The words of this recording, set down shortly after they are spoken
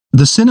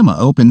The cinema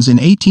opens in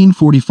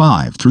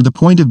 1845 through the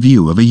point of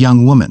view of a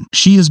young woman.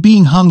 She is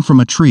being hung from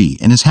a tree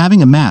and is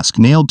having a mask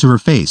nailed to her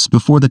face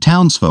before the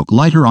townsfolk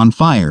light her on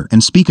fire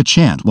and speak a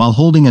chant while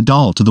holding a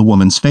doll to the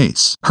woman's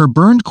face. Her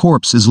burned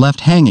corpse is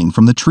left hanging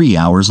from the tree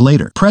hours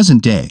later.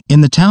 Present day,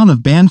 in the town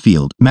of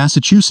Banfield,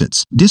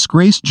 Massachusetts,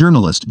 disgraced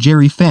journalist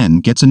Jerry Fenn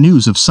gets a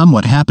news of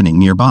somewhat happening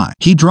nearby.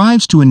 He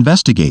drives to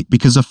investigate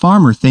because a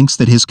farmer thinks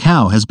that his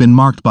cow has been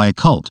marked by a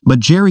cult, but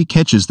Jerry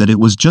catches that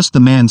it was just the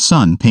man's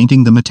son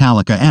painting the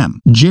Metallica M.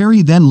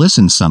 Jerry then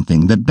listens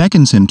something that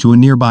beckons him to a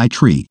nearby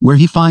tree, where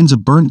he finds a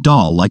burnt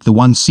doll like the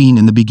one seen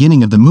in the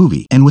beginning of the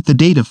movie, and with the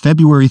date of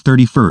February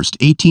 31st,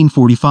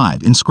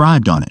 1845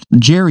 inscribed on it.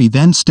 Jerry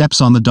then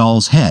steps on the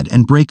doll's head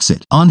and breaks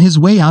it. On his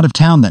way out of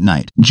town that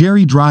night,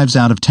 Jerry drives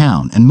out of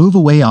town and moves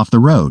away off the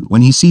road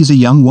when he sees a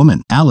young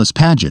woman, Alice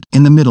Paget,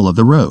 in the middle of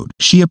the road.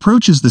 She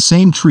approaches the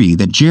same tree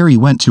that Jerry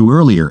went to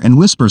earlier and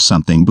whispers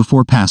something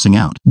before passing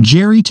out.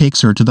 Jerry takes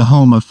her to the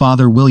home of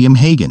Father William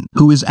Hagen,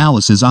 who is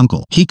Alice's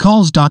uncle. He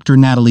calls Dr.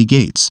 Natalie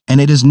Gates,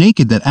 and it is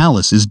naked that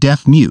Alice is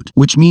deaf-mute,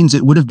 which means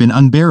it would have been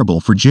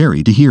unbearable for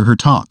Jerry to hear her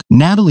talk.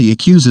 Natalie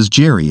accuses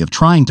Jerry of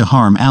trying to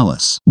harm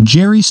Alice.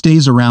 Jerry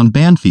stays around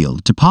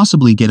Banfield to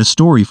possibly get a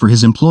story for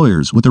his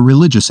employers with a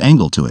religious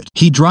angle to it.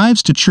 He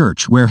drives to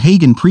church where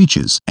Hagen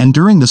preaches, and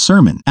during the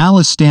sermon,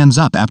 Alice stands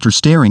up after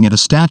staring at a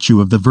statue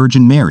of the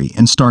Virgin Mary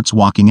and starts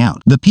walking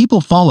out. The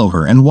people follow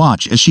her and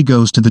watch as she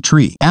goes to the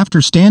tree.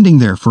 After standing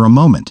there for a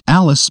moment,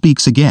 Alice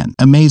speaks again,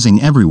 amazing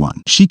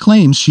everyone. She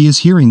claims she is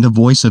hearing the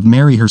voice of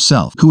Mary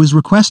herself, who is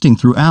requesting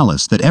through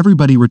Alice that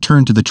everybody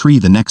return to the tree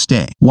the next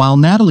day. While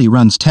Natalie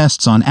runs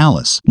tests on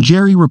Alice,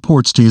 Jerry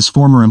reports to his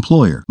former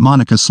employer,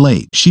 Monica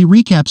Slade. She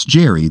recaps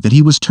Jerry that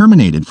he was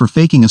terminated for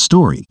faking a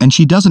story, and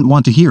she doesn't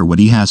want to hear what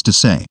he has to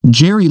say.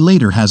 Jerry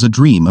later has a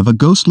dream of a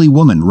ghostly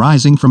woman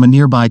rising from a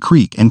nearby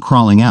creek and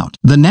crawling out.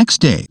 The next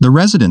day, the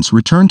residents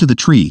return to the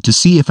tree to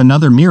see if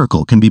another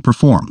miracle can be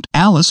performed.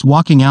 Alice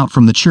walking out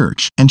from the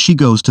church, and she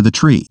goes to the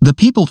tree. The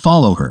people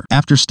follow her.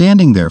 After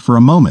standing there for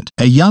a moment,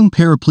 a young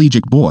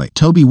paraplegic boy,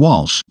 Toby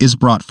Walsh, is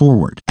brought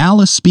forward.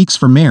 Alice speaks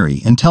for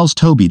Mary and tells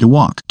Toby to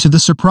walk. To the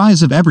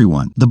surprise of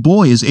everyone, the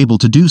boy is able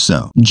to do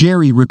so.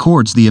 Jerry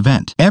records the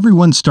event.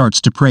 Everyone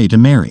starts to pray to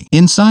Mary.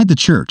 Inside the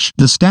church,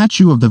 the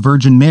statue of the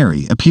Virgin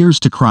Mary appears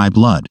to cry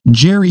blood.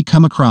 Jerry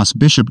come across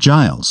Bishop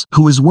Giles,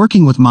 who is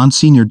working with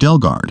Monsignor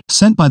Delgarde,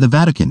 sent by the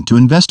Vatican to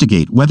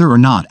investigate whether or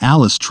not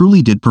Alice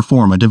truly did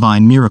perform a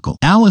divine miracle.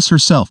 Alice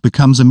herself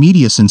becomes a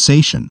media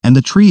sensation, and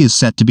the tree is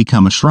set to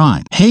become a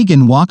shrine.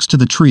 Hagen walks to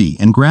the tree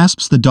and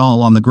grasps the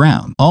doll on the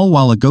ground, all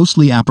while a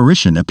ghostly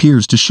apparition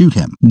appears to shoot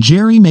him.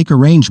 Jerry make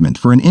arrangement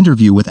for an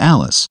interview with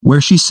Alice,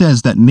 where she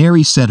says that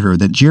Mary said her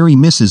that Jerry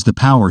misses the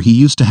power he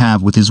used to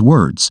have with his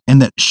words,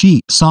 and that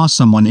she saw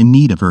someone in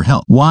need of her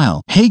help.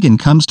 While Hagen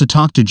comes to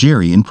talk to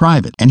Jerry in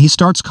private, and he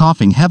starts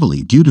coughing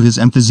heavily due to his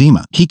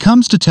emphysema. He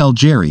comes to tell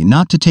Jerry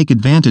not to take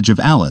advantage of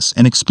Alice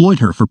and exploit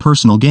her for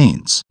personal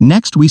gains.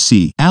 Next we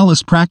see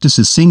Alice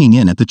practices singing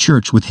in at the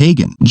church with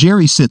Hagen.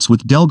 Jerry sits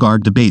with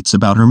Delgarde debates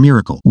about her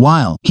miracle,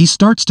 while he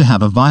starts to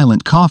have a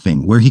violent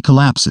coughing where he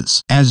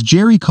collapses. As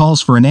Jerry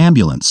calls for an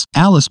ambulance,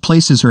 Alice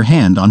places her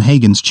hand on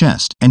Hagen's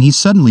chest, and he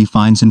suddenly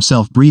finds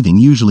himself breathing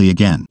usually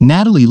again.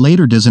 Natalie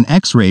later does an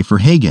X-ray for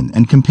Hagen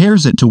and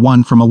compares it to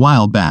one from a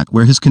while back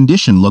where his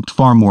condition looked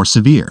far more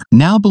severe.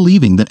 Now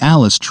believing that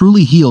Alice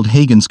truly healed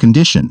Hagen's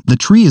condition, the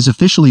tree is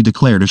officially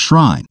declared a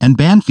shrine, and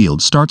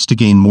Banfield starts to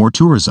gain more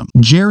tourism.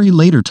 Jerry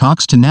later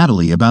talks to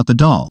Natalie about the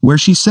doll, where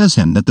she says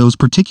him that those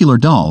particular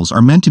dolls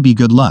are meant to be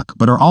good luck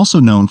but are also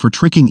known for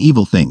tricking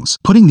evil things,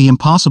 putting the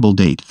impossible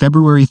date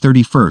February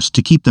 31st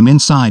to keep them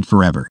inside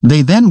forever.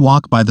 They then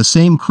walk by the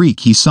same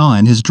creek he saw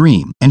in his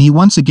dream, and he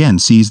once again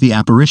sees the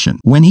apparition.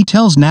 When he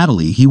tells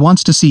Natalie he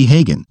wants to see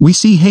Hagen, we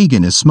see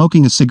Hagen is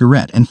smoking a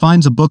cigarette and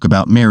finds a book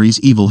about Mary's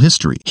evil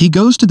history. He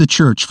goes to the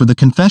church for the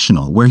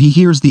confessional where he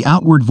hears the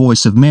outward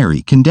voice of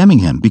Mary condemning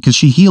him because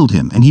she healed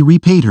him and he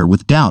repaid her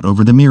with doubt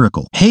over the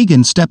miracle.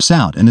 Hagen steps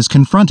out and is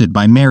confronted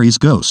by Mary's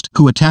ghost,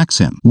 who attacks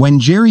him. When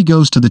Jerry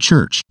goes to the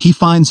church, he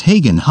finds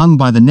Hagen hung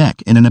by the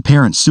neck in an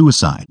apparent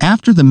suicide.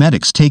 After the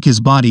medics take his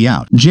body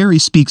out, Jerry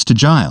speaks to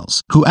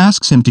Giles, who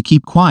asks him to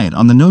keep quiet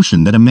on the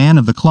notion that a man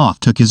of the cloth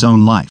took his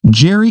own life.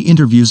 Jerry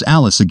interviews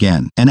Alice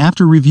again, and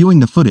after reviewing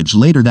the footage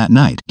later that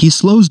night, he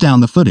slows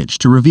down the footage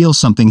to reveal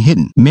something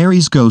hidden,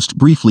 Mary's ghost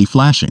briefly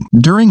flashing.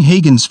 During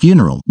Hagen's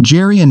funeral,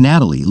 Jerry and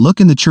Natalie look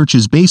in the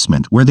church's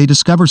basement where they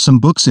discover some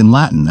books in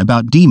Latin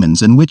about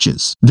demons and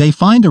witches. They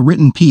find a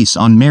written piece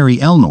on Mary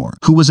Elnor,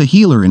 who was a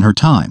healer in her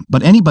time,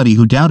 but anybody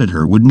who doubted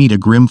her would meet a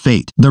grim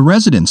fate. The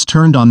residents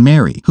turned on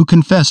Mary, who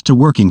confessed to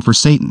working for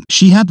Satan.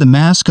 She had the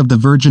mask of the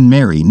Virgin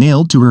Mary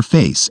nailed to her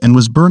face and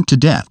was burnt to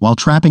death while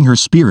trapping her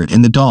spirit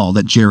in the doll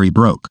that Jerry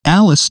broke.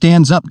 Alice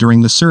stands up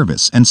during the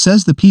service and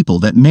says the people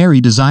that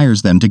Mary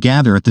desires them to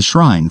gather at the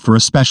shrine for a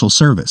special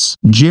service.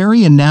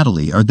 Jerry and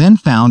Natalie are then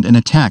found and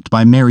attacked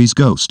by Mary's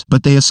ghost,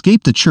 but they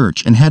escape the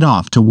church and head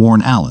off to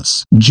warn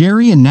Alice.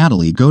 Jerry and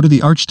Natalie go to the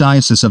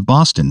Archdiocese of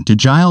Boston to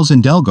Giles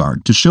and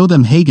Delgarde to show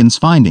them Hagen's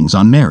findings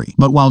on Mary,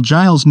 but while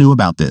Giles knew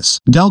about this,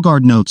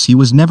 Delgarde notes he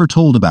was never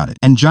told about it,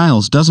 and Giles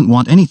Giles doesn't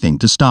want anything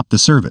to stop the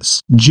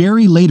service.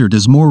 Jerry later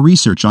does more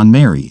research on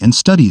Mary and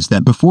studies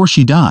that before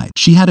she died,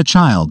 she had a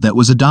child that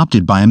was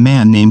adopted by a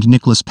man named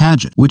Nicholas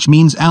Paget, which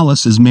means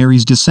Alice is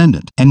Mary's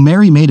descendant, and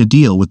Mary made a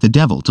deal with the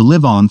devil to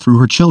live on through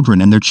her children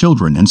and their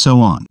children and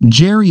so on.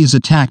 Jerry is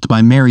attacked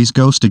by Mary's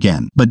ghost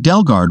again, but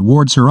Delgard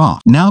wards her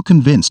off, now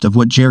convinced of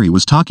what Jerry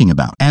was talking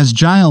about. As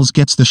Giles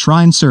gets the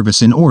shrine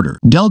service in order,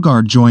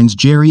 Delgard joins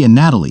Jerry and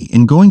Natalie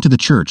in going to the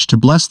church to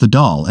bless the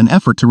doll, an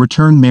effort to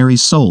return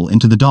Mary's soul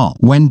into the doll.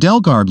 When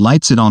Delgard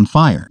lights it on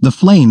fire, the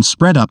flames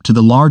spread up to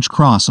the large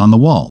cross on the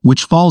wall,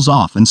 which falls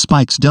off and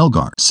spikes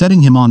Delgard,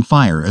 setting him on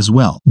fire as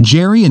well.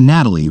 Jerry and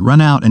Natalie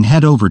run out and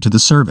head over to the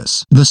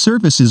service. The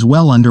service is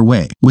well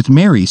underway, with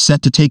Mary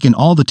set to take in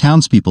all the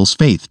townspeople's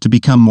faith to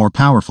become more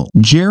powerful.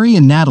 Jerry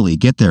and Natalie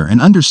get there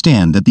and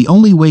understand that the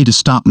only way to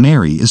stop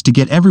Mary is to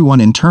get everyone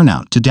in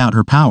turnout to doubt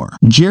her power.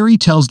 Jerry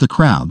tells the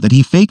crowd that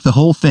he faked the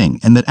whole thing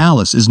and that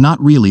Alice is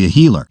not really a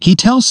healer. He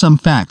tells some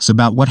facts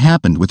about what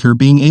happened with her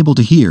being able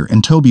to hear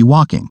and Toby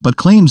walking, but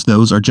claims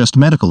those are just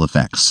medical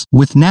effects.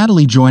 With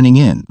Natalie joining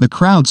in, the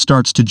crowd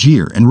starts to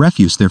jeer and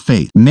refuse their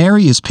faith.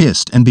 Mary is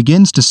pissed and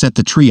begins to set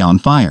the tree on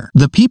fire.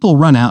 The people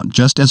run out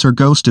just as her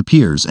ghost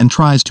appears and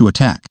tries to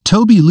attack.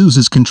 Toby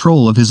loses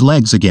control of his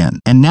legs again,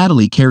 and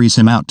Natalie carries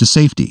him out to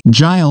safety.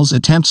 Giles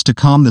attempts to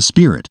calm the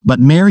spirit, but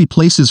Mary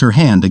places her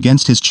hand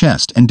against his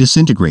chest and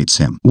disintegrates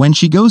him. When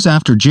she goes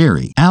after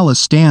Jerry, Alice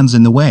stands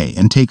in the way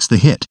and takes the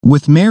hit.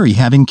 With Mary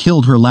having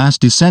killed her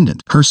last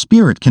descendant, her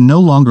spirit can no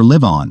longer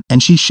live on,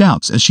 and she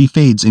shouts as she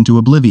fades into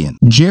oblivion.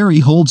 Jerry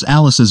holds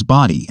Alice's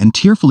body and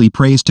tearfully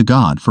prays to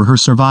God for her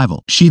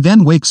survival. She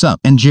then wakes up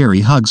and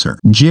Jerry hugs her.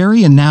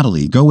 Jerry and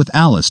Natalie go with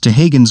Alice to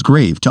Hagen's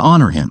grave to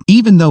honor him.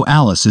 Even though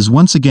Alice is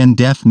once again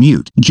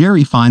deaf-mute,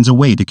 Jerry finds a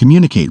way to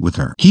communicate with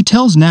her. He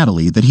tells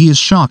Natalie that he is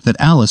shocked that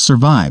Alice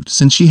survived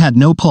since she had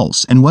no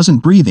pulse and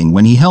wasn't breathing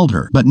when he held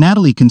her, but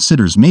Natalie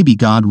considers maybe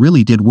God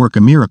really did work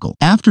a miracle.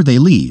 After they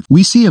leave,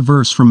 we see a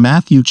verse from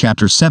Matthew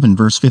chapter 7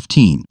 verse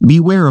 15.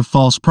 Beware of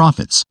false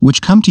prophets,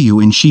 which come to you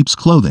in sheep's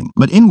clothing,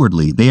 but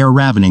inwardly they are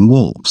ravening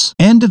wolves.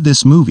 End of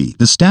this movie.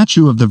 The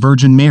statue of the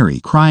Virgin Mary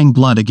crying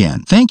blood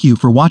again. Thank you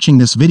for watching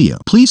this video.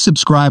 Please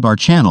subscribe our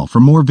channel for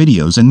more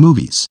videos and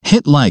movies.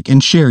 Hit like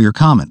and share your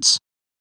comments.